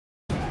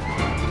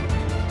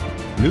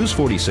News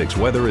 46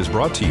 weather is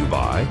brought to you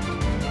by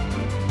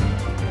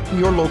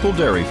your local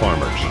dairy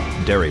farmers.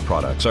 Dairy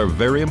products are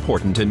very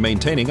important in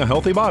maintaining a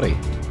healthy body.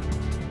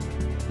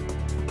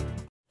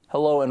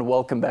 Hello and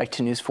welcome back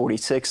to News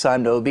 46.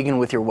 I'm Noah. Begin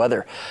with your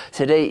weather.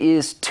 Today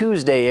is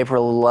Tuesday,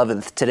 April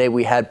 11th. Today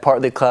we had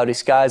partly cloudy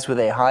skies with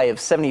a high of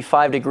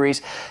 75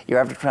 degrees. Your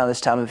average around this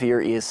time of year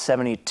is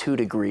 72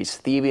 degrees.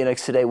 The EV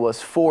index today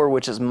was 4,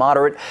 which is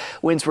moderate.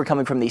 Winds were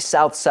coming from the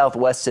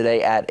south-southwest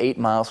today at 8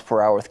 miles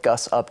per hour with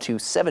gusts up to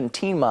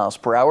 17 miles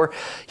per hour.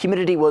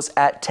 Humidity was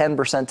at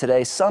 10%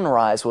 today.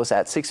 Sunrise was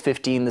at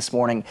 6:15 this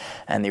morning,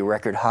 and the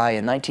record high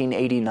in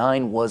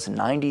 1989 was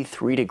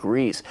 93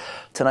 degrees.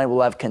 Tonight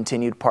we'll have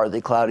continued partly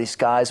cloudy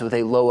skies with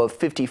a low of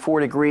 54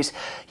 degrees.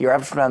 Your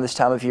average around this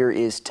time of year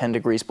is 10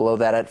 degrees below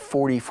that at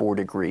 44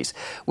 degrees.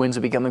 Winds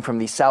will be coming from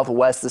the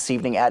southwest this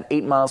evening at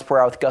 8 miles per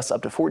hour with gusts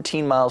up to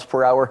 14 miles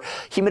per hour.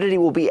 Humidity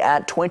will be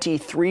at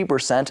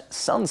 23%.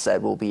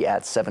 Sunset will be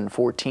at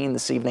 7:14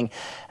 this evening,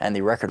 and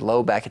the record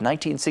low back in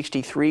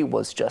 1963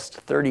 was just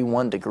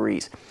 31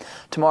 degrees.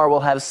 Tomorrow we'll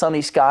have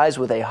sunny skies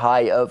with a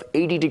high of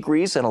 80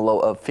 degrees and a low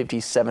of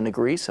 57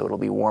 degrees, so it'll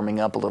be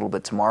warming up a little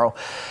bit tomorrow.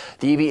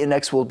 The EV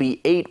index will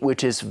be 8,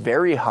 which is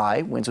very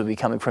high. Winds will be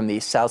coming from the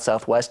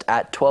south-southwest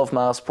at 12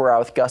 miles per hour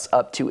with gusts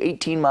up to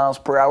 18 miles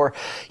per hour.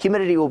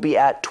 Humidity will be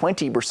at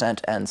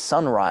 20%, and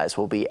sunrise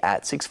will be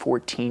at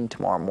 6:14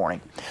 tomorrow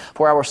morning.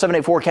 For our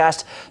 7-day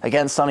forecast,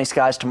 again, sunny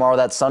skies tomorrow.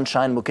 That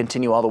sunshine will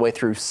continue all the way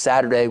through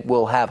Saturday.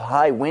 We'll have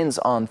high winds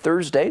on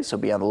Thursday, so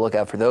be on the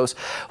lookout for those.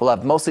 We'll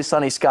have mostly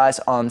sunny skies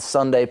on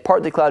Sunday,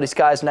 partly cloudy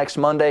skies next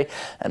Monday,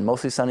 and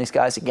mostly sunny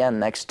skies again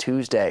next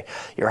Tuesday.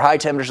 Your high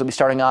temperatures will be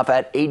starting off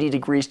at 80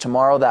 degrees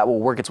tomorrow. That will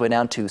work its way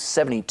down to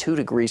 72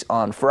 degrees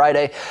on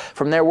Friday.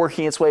 From there,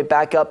 working its way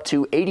back up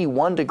to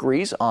 81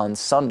 degrees on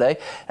Sunday,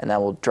 and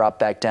that will drop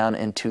back down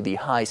into the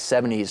high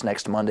 70s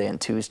next Monday and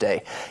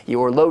Tuesday.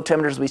 Your low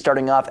temperatures will be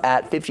starting off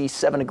at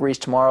 57 degrees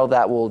tomorrow.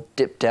 That will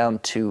dip down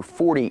to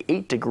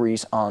 48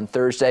 degrees on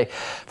Thursday.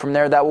 From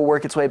there, that will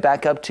work its way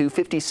back up to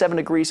 57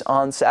 degrees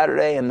on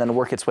Saturday, and then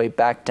work its way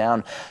back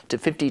down to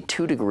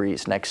 52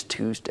 degrees next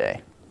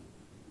Tuesday.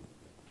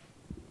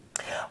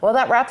 Well,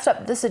 that wraps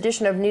up this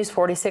edition of News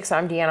 46.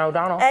 I'm Deanna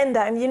O'Donnell. And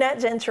I'm Eunette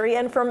Gentry.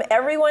 And from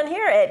everyone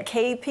here at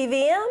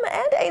KPVM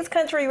and A's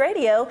Country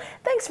Radio,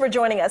 thanks for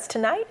joining us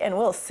tonight, and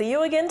we'll see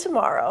you again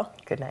tomorrow.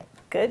 Good night.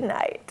 Good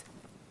night.